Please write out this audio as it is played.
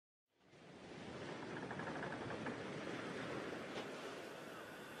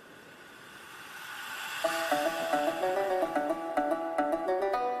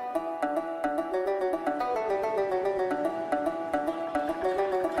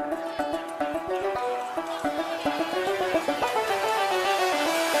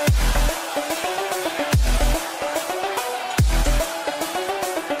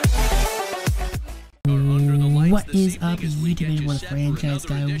Is up, YouTube with Franchise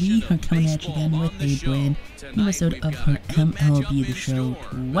Guy? We are coming at you again with a brand new episode of our MLB The Show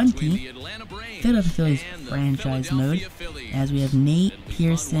 20 Philadelphia Phillies franchise mode, as we have Nate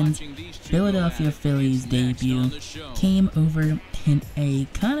Pearson's Philadelphia Phillies debut came over in a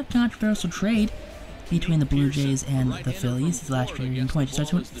kind of controversial trade between the Blue Jays and the Phillies. His last year in 20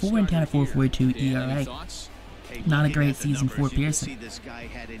 starts went 4-10 at 4.42 ERA. Not a great season for Pearson,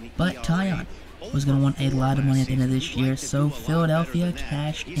 but Taillon was going to want a lot of money at the end of this year, so Philadelphia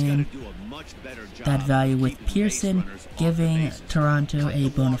cashed in that value with Pearson, giving Toronto a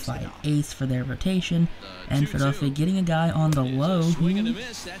bona fide ace for their rotation, and Philadelphia getting a guy on the low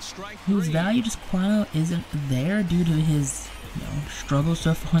whose value just kind of isn't there due to his struggles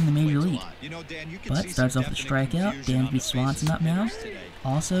so far in the major league. But starts off with a strikeout. Dansby Swanson up now.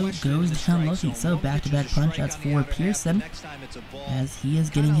 Also goes down looking. So back-to-back punch-outs for Pearson, as he is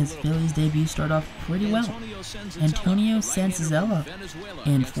getting his Phillies debut start off pretty well. Antonio Senzella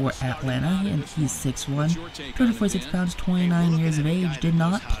in for Atlanta, and he's 6'1", 246 pounds, 29 years of age. Did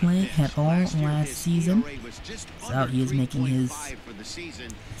not play at all last season, so he is making his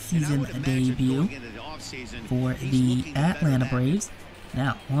season debut for the Atlanta Braves.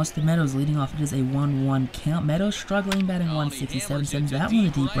 Now, Austin Meadows leading off. It is a 1-1 count. Meadows struggling, batting 167, sends that one to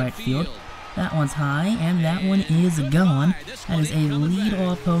deep right field. That one's high, and that one is gone. That is a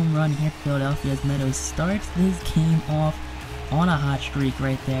lead-off home run here for Philadelphia as Meadows starts this game off on a hot streak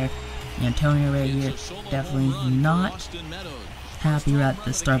right there. Antonio right here, definitely not happy about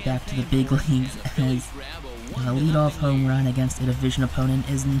the start back to the big leagues, as a lead-off home run against a division opponent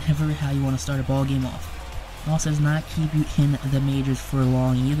is never how you want to start a ball game off. Also does not keep you in the majors for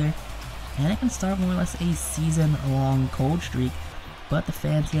long either, and it can start more or less a season-long cold streak. But the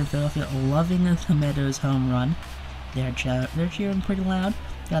fans here in Philadelphia loving the Meadows home run. They're cheering pretty loud.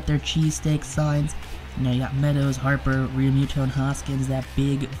 Got their cheesesteak signs. You got Meadows, Harper, Realmuto, and Hoskins, that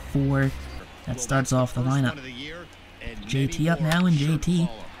big four that starts off the lineup. JT up now, and JT,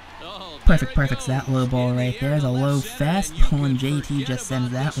 perfect, that low ball right there is a low fastball, and JT just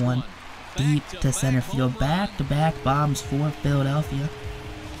sends that one deep to center field. Back-to-back bombs for Philadelphia,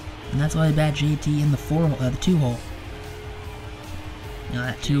 and that's why they bat JT in the 2-hole.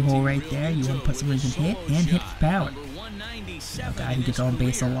 That 2-hole right there, you want to put someone who can hit and hit for power. A guy who gets on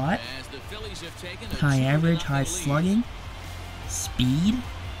base a lot, high average, high slugging, speed.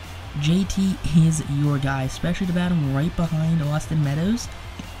 JT is your guy, especially to bat him right behind Austin Meadows.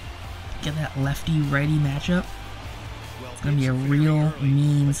 Get that lefty-righty matchup. It's going to be a real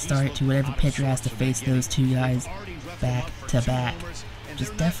mean start to whatever pitcher has to face those two guys back to back.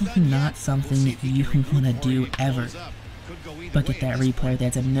 Just definitely not something that you want to do ever. But get that replay.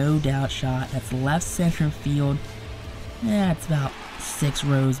 That's a no-doubt shot. That's left center field. Yeah, it's about 6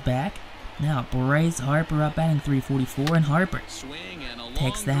 rows back. Now Bryce Harper up batting 344, and Harper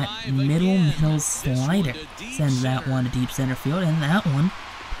takes that middle slider, sends that one to deep center field, and that one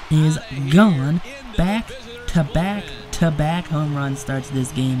is gone. Back-to-back home run starts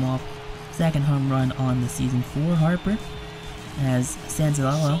this game off. Second home run on the season for Harper, as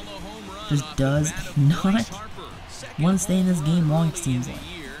Senzella just does not want to stay in this game long, it seems like.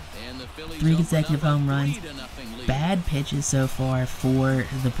 3 consecutive home runs. Bad pitches so far for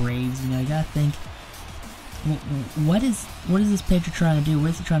the Braves. You gotta think, what is this pitcher trying to do?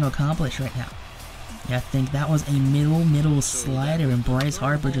 What is he trying to accomplish right now? You gotta think that was a middle slider, and Bryce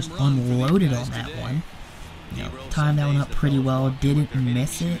Harper just unloaded on that one. Timed that one up pretty well, didn't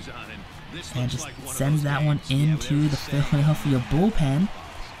miss it, and just sends that one into the Philadelphia bullpen.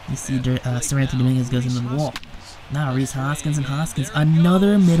 You see Seranthony Dominguez goes into the wall. Now Rhys Hoskins, and Hoskins,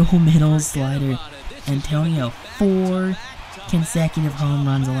 another middle slider. Antonio, 4 consecutive home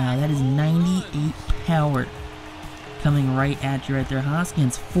runs allowed. That is 98 power coming right at you right there.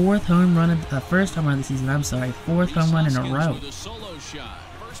 Hoskins, first home run of the season, fourth home run in a row.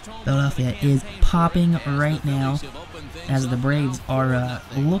 Philadelphia is popping right now, as the Braves are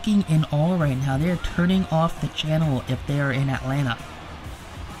looking in awe right now. They're turning off the channel if they are in Atlanta.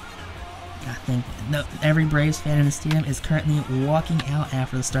 I think every Braves fan in the stadium is currently walking out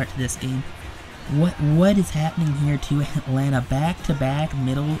after the start to this game. What is happening here to Atlanta? Back-to-back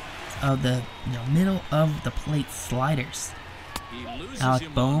middle of the plate sliders.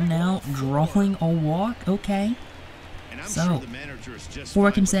 Alec Boehm now drawing a walk. Okay, so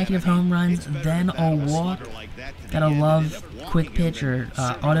 4 consecutive home runs, then a walk. Gotta love quick pitch or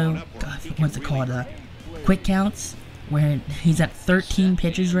what's it called? Quick counts, where he's at 13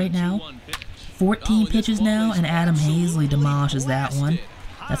 pitches right now. 14 pitches now, and Adam Hazley demolishes that one.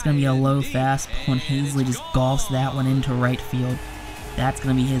 That's going to be a low fastball, and Hazley just golfs that one into right field. That's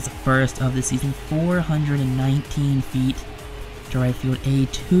going to be his first of the season. 419 feet to right field. A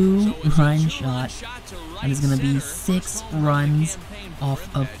 2-run shot. That is going to be 6 runs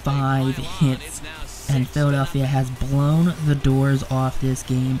off of 5 hits. And Philadelphia has blown the doors off this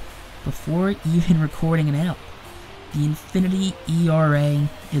game before even recording it out. The infinity ERA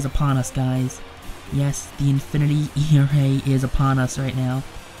is upon us, guys. Yes, the infinity ERA is upon us right now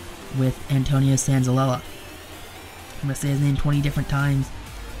with Antonio Sanzalella. I'm going to say his name 20 different times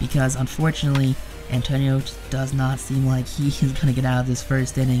because, unfortunately, Antonio just does not seem like he is going to get out of this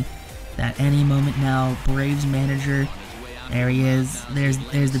first inning. At any moment now, Braves manager, there he is. There's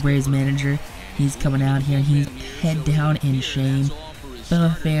the Braves manager. He's coming out here. He's head down in shame. Fellow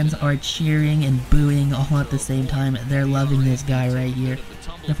fans are cheering and booing all at the same time. They're loving this guy right here.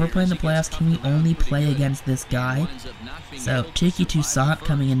 If we're playing the playoffs, can we only play against this guy? So, Touki Toussaint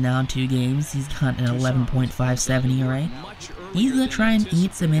coming in now in 2 games. He's got an 11.57 ERA. He's going to try and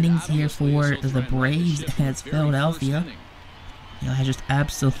eat some innings here for the Braves as Philadelphia has just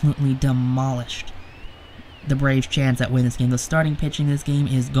absolutely demolished the Braves' chance at winning this game. The starting pitching this game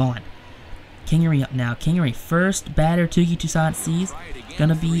is gone. Kingery up now. Kingery, first batter Touki Toussaint sees.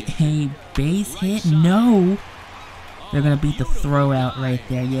 Gonna be a base hit. No! They're gonna beat the throw out right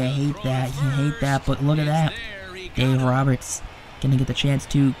there. Yeah, hate that. You hate that, but look at that. Dave Roberts gonna get the chance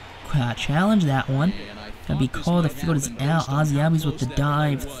to challenge that one. Gonna be called. The field is out. Ozzie Albies with the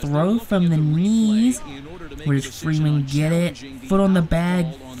dive. Throw from the knees. Where does Freeman get it? Foot on the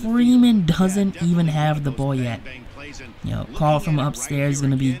bag. Freeman doesn't even have the ball yet. Call from upstairs is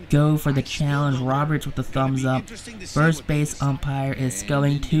going to be go for the challenge. Roberts with the thumbs up. First base umpire is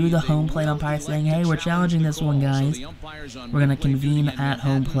going to the home plate umpire saying, hey, we're challenging this one, guys. We're going to convene at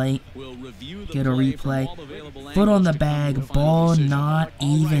home plate. Get a replay. Foot on the bag. Ball not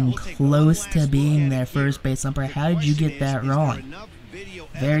even close to being there. First base umpire, how did you get that wrong?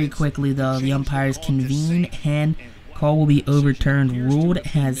 Very quickly, though, the umpires convene and call will be overturned, ruled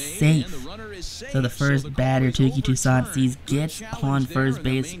as safe. So the first batter, Touki Toussaint sees, gets on first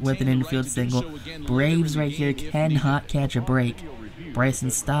base with an infield single. Braves right here cannot catch a break.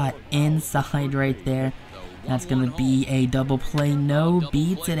 Bryson Stott inside right there. That's going to be a double play. No,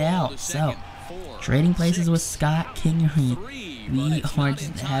 beats it out. So, trading places with Scott Kingery. We are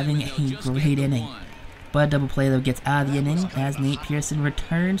just having a great inning. But double play, though, gets out of the inning as Nate Pearson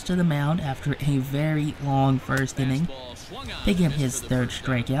returns to the mound after a very long first inning, picking up his 3rd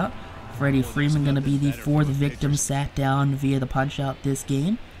strikeout. Freddie Freeman going to be the 4th victim sat down via the punch-out this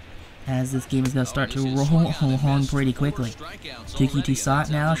game, as this game is going to start to roll along pretty quickly. Touki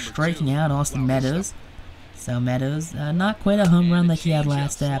Toussaint now striking out Austin Meadows. So Meadows, not quite a home run like he had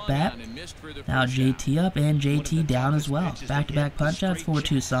last at-bat. Now JT up and JT down as well. Back-to-back punch-outs for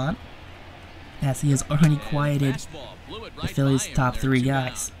Toussaint, as he has already quieted the Phillies' top 3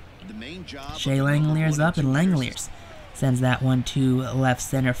 guys. Shea Langeliers up, and Langeliers sends that one to left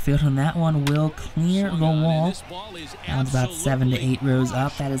center field, and that one will clear the wall. Now it's about 7 to 8 rows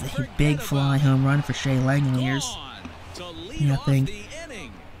up. That is a big fly home run for Shea Langeliers. I think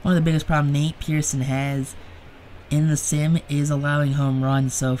one of the biggest problems Nate Pearson has in the sim is allowing home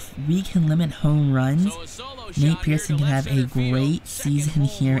runs. So if we can limit home runs, Nate Pearson can have a great season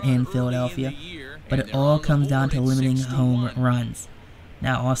here in Philadelphia, but it all comes down to limiting home runs.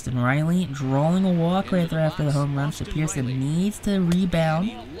 Now Austin Riley drawing a walk right there after the home run, so Pearson needs to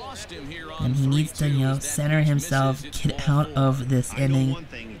rebound, and he needs to, center himself, get out of this inning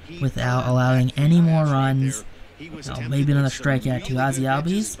without allowing any more runs. Maybe another strikeout to Ozzie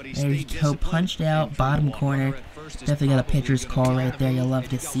Albies. There you go, punched out, bottom corner. Definitely got a pitcher's call right there. You'll love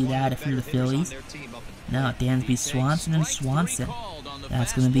to see that if you're the Phillies. Now Dansby Swanson and Swanson.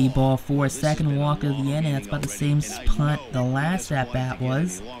 That's going to be ball 4, 2nd walk of the inning. That's about the same spot the last at-bat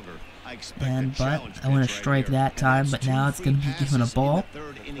was. But I want to strike that time, but now it's going to be given a ball.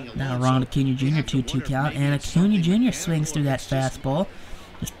 Now Ronald Acuna Jr. 2-2 count, and Acuna Jr. swings through that fastball.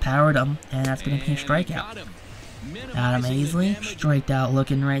 Just powered him, and that's going to be a strikeout. Adam Hazley, striked out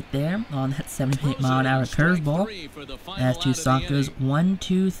looking right there on that 78-mile-an-hour curveball. As Toussaint goes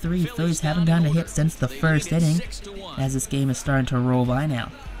 1-2-3. Phillies haven't gotten a hit since the first inning, as this game is starting to roll by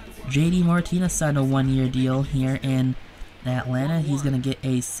now. JD Martinez signed a 1-year deal here in Atlanta. He's going to get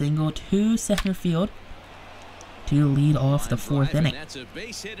a single to center field to lead off the 4th inning.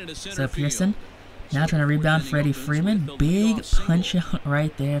 So Pearson now trying to rebound Freddie Freeman. Big punch out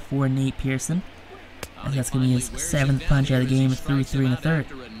right there for Nate Pearson. That's going to be his 7th punch out of the game through 3 1/3.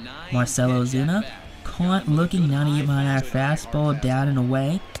 Marcelo Ozuna caught looking, 98-mile-an-hour fastball down and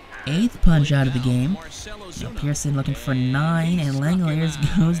away. 8th punch out of the game. Pearson looking for 9, and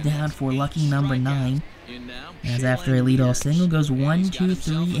Langeliers goes down for lucky number 9. As after a leadoff single, goes 1, 2,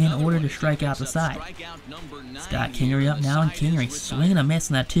 3 in order to strike out the side. Scott Kingery up now, and Kingery swinging a miss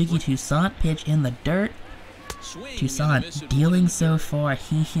on that Toussaint pitch in the dirt. Toussaint dealing so far,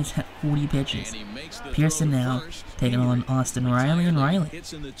 he's at 40 pitches. Pearson now taking on Austin Riley, and Riley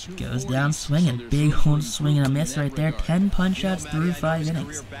goes down swinging. Big old swing and a miss right there. 10 punch-outs through 5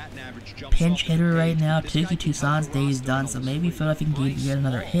 innings. Pinch hitter right now. Toussaint's day is done, so maybe Philadelphia can get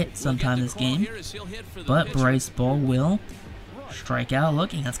another hit sometime this game. But Bryce Ball will strike out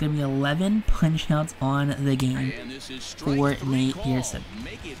looking. That's going to be 11 punch-outs on the game for Nate Pearson.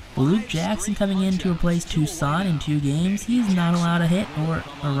 Luke Jackson coming in to replace Toussaint in 2 games. He's not allowed a hit or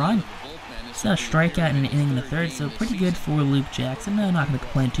a run. He's got a strikeout in an inning in the 3rd, so pretty good for Luke Jackson. I'm not going to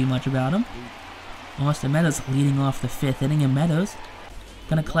complain too much about him. Austin Meadows leading off the 5th inning, and Meadows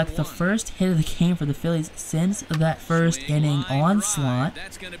going to collect the first hit of the game for the Phillies since that first inning onslaught,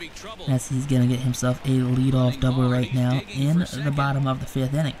 as he's going to get himself a leadoff double right now in the bottom of the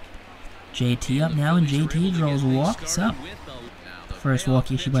 5th inning. JT up now, and JT draws a walk. So, first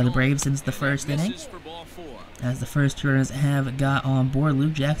walk issued by the Braves since the 1st inning. As the first 2 runners have got on board,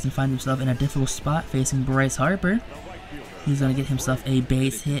 Luke Jackson finds himself in a difficult spot facing Bryce Harper. He's going to get himself a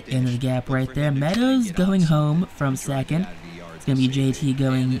base hit into the gap right there. Meadows going home from 2nd. It's going to be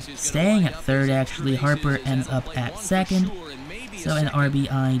JT staying at 3rd actually. Harper ends up at 2nd. So an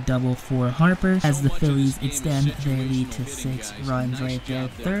RBI double for Harper as the Phillies extend their lead to 6 runs right there.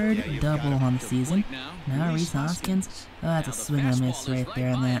 3rd double on the season. Now Rhys Hoskins, that's a swing and a miss right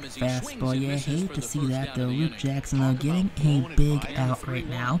there on that fastball. Yeah, hate to see that though. Luke Jackson though getting a big out right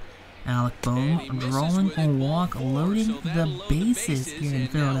now. Alec Bohm drawing a walk, loading the bases here in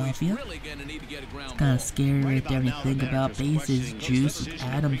Philadelphia. It's kind of scary right there when you think about bases juice with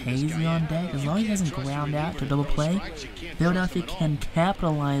Adam Haseley on deck. As long as he doesn't ground out to double play, Philadelphia can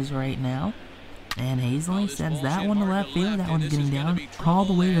capitalize right now. And Haseley sends that one to left field. That one's getting down all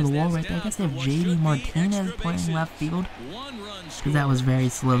the way to the wall right there. I guess they have J.D. Martinez playing left field, because that was very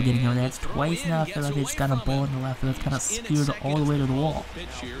slow getting over there. It's twice now Philadelphia's got a ball in the left field. It's kind of skewed all the way to the wall.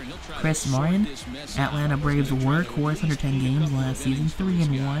 Chris Martin, Atlanta Braves workhorse, 110 games last season,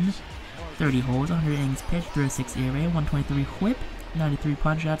 3-1, 30 holds, 100 innings pitched, 3.06 ERA, 123 whip, 93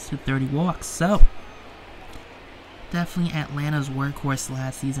 punch-outs to 30 walks. So, definitely Atlanta's workhorse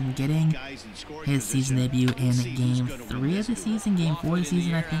last season, getting his season debut in Game 3 of the season, Game 4 of the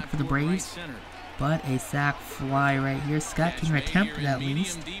season, I think, for the Braves. But a sac fly right here. Scott Kingery attempted at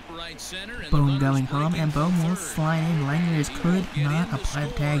least. Boom going home, and Boom will slide in. Langers could not apply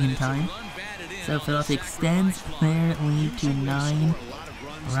the tag in time. So Philadelphia extends their lead to 9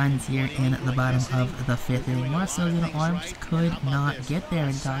 runs here in the bottom of the 5th inning. Marcell Ozuna Arms could not get there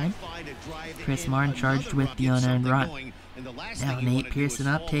in time. Chris Martin charged with the unearned run. Now Nate Pearson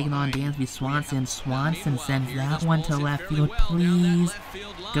up, taking on Dansby Swanson. Swanson sends that one to left field. Please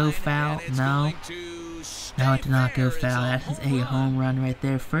go foul. No. No, it did not go foul. That is a home run right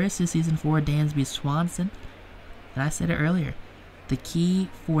there. First this season for Dansby Swanson. And I said it earlier. The key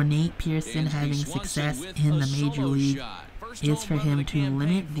for Nate Pearson having success in the major league is for him to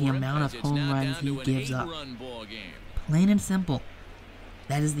limit the amount of home runs he gives up. Plain and simple.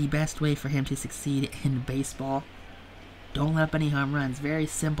 That is the best way for him to succeed in baseball. Don't let up any home runs. Very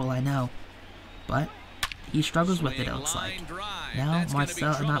simple, I know. But he struggles with it, it looks like. Now,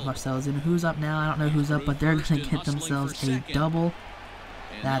 Marcell Ozuna, who's up now? I don't know who's up, but they're going to get themselves a double.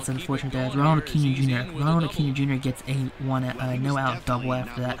 That's unfortunate there. Ronald Acuna Jr. Ronald Acuna Jr. gets a no-out double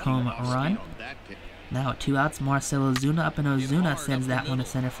after that home run. Now, 2 outs, Marcell Ozuna up, and Ozuna sends that one to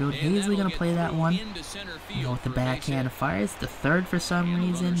center field. Haseley going to play that one. With the backhand, fires the 3rd for some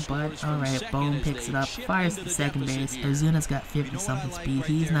reason, but alright, Bohm picks it up, fires to second base. Ozuna's got 50-something speed.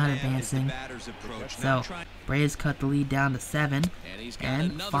 He's not advancing. So, Braves cut the lead down to 7,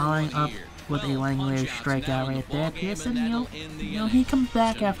 and following up with a Langeliers strikeout right there. Pearson, you know, he comes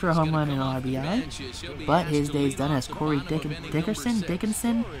back after a home run and an RBI, but his day's done as Corey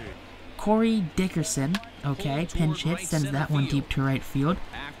Dickerson, okay, pinch hit, sends that one deep to right field,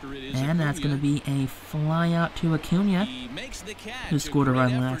 and that's going to be a fly out to Acuna, who scored a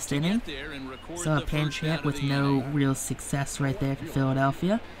run last inning. So a pinch hit with no real success right there for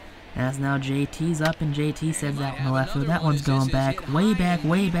Philadelphia. As now JT's up, and JT sends that one to left field. That one's going back, way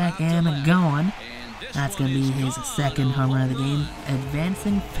back, and gone. That's going to be his 2nd home run of the game,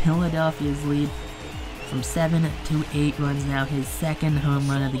 advancing Philadelphia's lead from 7 to 8 runs now. His 2nd home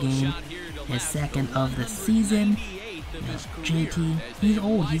run of the game, his 2nd of the season. Now, JT, he's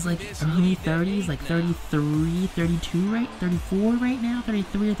old. He's like early 30s, like 33, 32, 34 right now,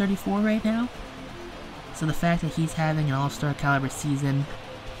 33 or 34 right now. So the fact that he's having an all-star caliber season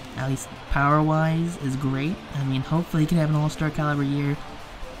At least power-wise is great. I mean, hopefully he can have an all-star caliber year.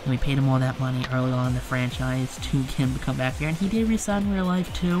 And we paid him all that money early on in the franchise to get him to come back here. And he did resign in real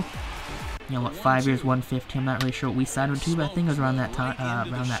life too. You know what, 5 years, 150. I'm not really sure what we signed him to, but I think it was around that time,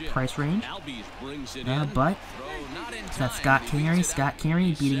 around that price range. But that's Scott Kingery. Scott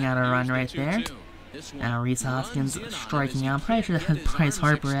Kingery beating out a run right there. Now Rhys Hoskins striking out. I'm pretty sure that was Bryce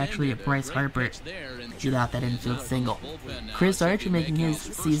Harper, actually. Bryce Harper beat out that infield single. Chris Archer making his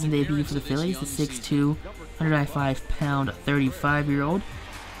season debut for the Phillies, the 6'2", 105-pound, 35-year-old.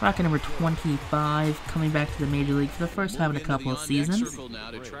 Rocket number 25, coming back to the Major League for the first time in a couple of seasons.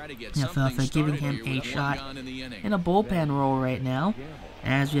 Philadelphia giving him a shot in a bullpen role right now,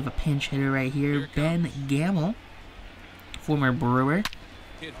 as we have a pinch hitter right here, Ben Gamble, former Brewer.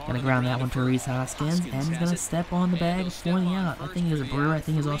 Gonna ground that one to Rhys Hoskins, and he's gonna step on the bag for the out. I think he was a Brewer, I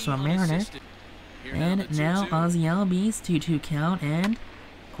think he's also a Mariner. And now Ozzie Albies, 2-2 count, and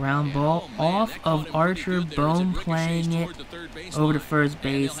ground ball off of Archer, Bone playing it over to first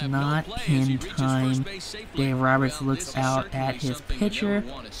base, not in time. Dave Roberts looks out at his pitcher.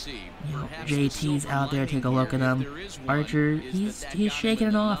 JT's out there, take a look at him. Archer, he's shaking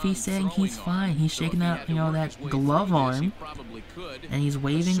it off. He's saying he's fine. He's shaking out, that glove arm. And he's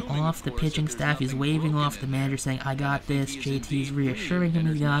waving off the pitching staff. He's waving off the manager saying, I got this. JT's reassuring him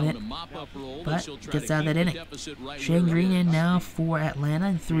he's got it. But gets out of that inning. Shane Green in now for Atlanta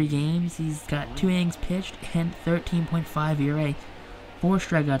in 3 games. He's got 2 innings pitched and 13.5 ERA. 4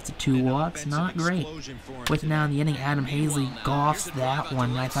 strikeouts to 2 walks, not great. With now in the inning, Adam Hazley golfs that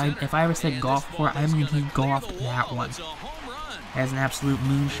one. If I ever said golf before, I mean he golfed that one. Has an absolute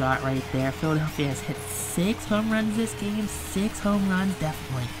moonshot right there. Philadelphia has hit 6 home runs this game. 6 home runs,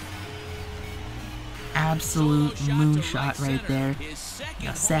 definitely. Absolute moonshot right there.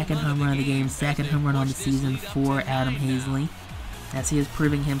 Second home run of the game, second home run on the season for Adam Hazley, as he is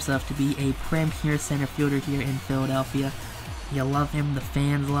proving himself to be a premier center fielder here in Philadelphia. You love him, the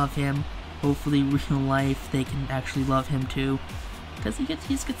fans love him. Hopefully, real life, they can actually love him too. Because he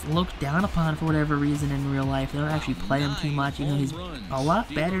just gets looked down upon for whatever reason in real life. They don't actually play him too much. He's a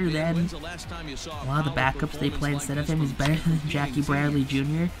lot better than a lot of the backups they play instead of him. He's better than Jackie Bradley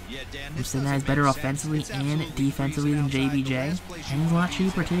Jr. Who said that he's better offensively and defensively than JBJ. And he's a lot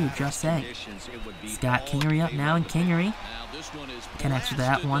cheaper too, just saying. Scott Kingery up now, and Kingery connects with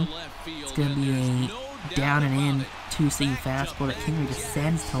that one. It's going to be a down and in 2-seam fastball that Kingery just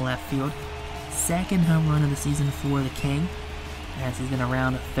sends to left field. Second home run of the season for the King, as he's going to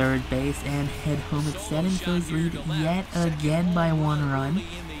round third base and head home, extending Phillies lead yet again by 1 run.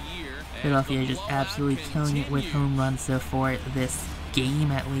 Philadelphia just absolutely killing it with home runs so far this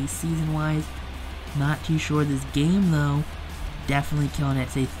game, at least season-wise. Not too sure this game though. Definitely killing it.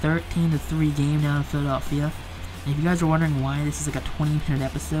 It's a 13-3 game now in Philadelphia. And if you guys are wondering why this is like a 20-minute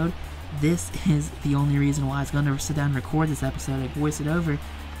episode, this is the only reason why. I was going to sit down and record this episode. I voice it over.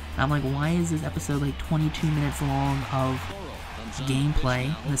 I'm like, why is this episode like 22 minutes long of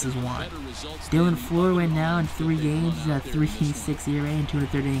gameplay? This is why. Dylan Fleur went now in 3 games. He's got 3.86 ERA and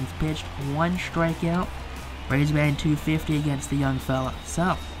 230 innings pitched, 1 strikeout. Braves batting .250 against the young fella.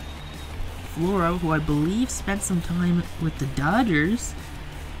 So, Floro, who I believe spent some time with the Dodgers,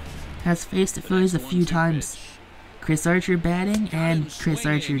 has faced the Phillies a few times. Chris Archer batting, and Chris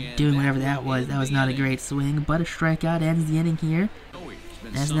Archer doing whatever that was. That was not a great swing, but a strikeout ends the inning here.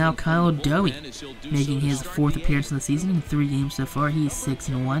 As now Kyle Dowie making his 4th appearance in the season in 3 games so far. He's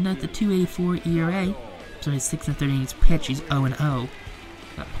 6-1 at the 2.84 ERA. So he's 6-30 innings pitch. He's 0-0.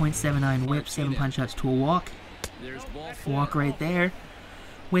 Got .79 whip, 7 punch-outs to a walk. Walk right there.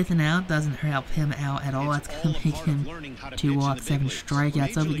 With an out, doesn't help him out at all. That's going to make him 2 walks, 7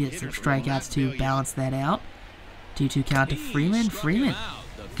 strikeouts. Hope he gets some strikeouts to balance that out. 2-2 count to Freeman. Freeman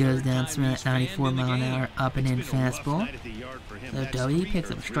goes down swing at 94 mile an hour up and in fastball. So Dowie picks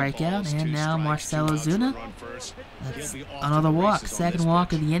up a strikeout, and now Marcell Ozuna. That's another walk. 2nd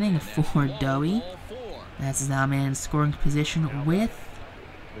walk of the inning for Dowie. That's his now man in scoring position with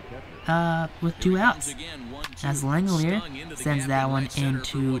 2 outs. As Langelier sends that one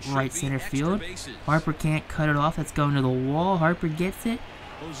into right center field. Harper can't cut it off. That's going to the wall. Harper gets it.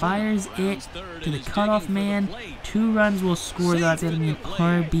 Fires it to the cutoff man. 2 runs will score. That's going to be an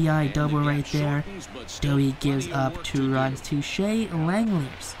RBI double right there. Dowie gives up 2 runs to Shea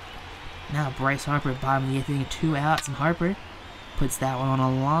Langeliers. Now Bryce Harper, bottom of the 8th inning, 2 outs, and Harper puts that one on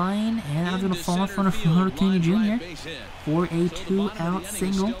a line, and I'm going to fall in front of Ronald King Jr. for a 2-out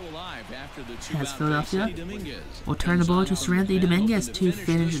single. as Philadelphia will turn the ball to Seranthony Dominguez to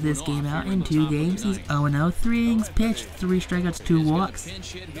finish this game out in 2 games. He's 0-0, 3 innings pitched, 3 strikeouts, 2 walks.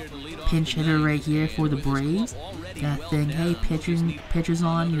 Pinch hitter right here for the Braves. That thing, hey, pitcher's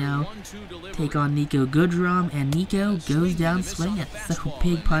on, you know, take on Nico Goodrum, and Nico goes down swinging. So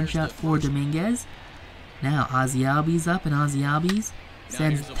big punch out for Dominguez. Now Ozzie Albies up, and Ozzie Albies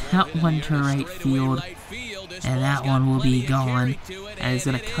sends that one to right field, and that one will be gone. And it's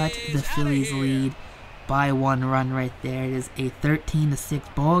going to cut the Phillies lead by 1 run right there. It is a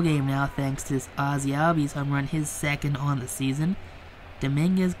 13-6 ball game now, thanks to this Ozzie Albies home run, his 2nd on the season.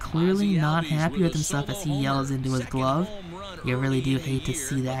 Dominguez clearly not happy with himself as he yells into his glove. You really do hate to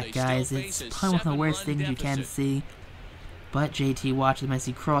see that, guys. It's probably one of the worst things you can see. But JT watches him as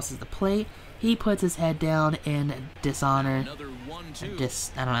he crosses the plate. He puts his head down in dishonor.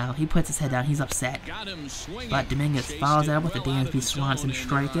 I don't know. He puts his head down. He's upset. But Dominguez follows out with a Dansby Swanson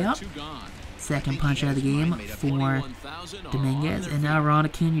strikeout. 2nd punch out of the game for Dominguez. And now Ron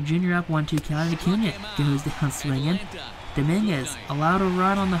Acuna Jr. up 1-2 count. And Acuna goes down swinging. Dominguez allowed a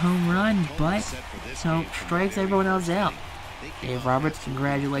run on the home run, but strikes everyone else out. Dave Roberts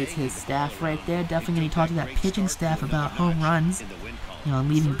congratulates his staff right there. Definitely going to talk to that pitching staff about home runs, you know,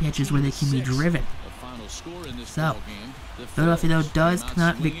 leaving pitches where they can be driven. So, Philadelphia, though, does come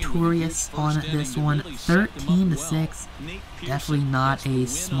out victorious on this one, 13-6. Definitely not a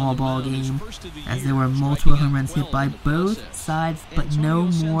small ball game, as there were multiple home runs hit by both sides, but no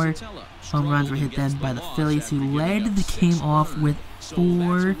more home runs were hit then by the Phillies, who led the game off with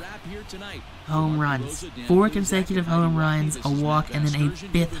 4 home runs. 4 consecutive home runs, a walk, and then a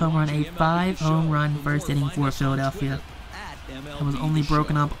 5th home run, a 5 home run first inning for Philadelphia. It was only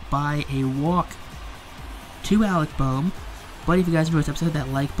broken up by a walk to Alec Bohm. But if you guys enjoyed this episode, hit that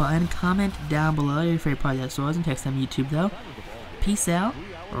like button, comment down below your favorite part of the episodes, and text them on YouTube though. Peace out,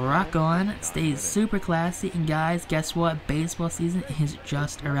 rock on, stay super classy, and guys, guess what? Baseball season is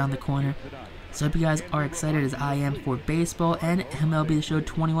just around the corner. So I hope you guys are excited as I am for baseball and MLB The Show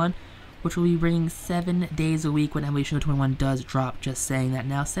 21, which will be bringing 7 days a week when MLB Show 21 does drop. Just saying that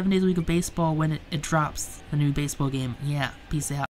now. 7 days a week of baseball when it drops the new baseball game. Yeah, peace out.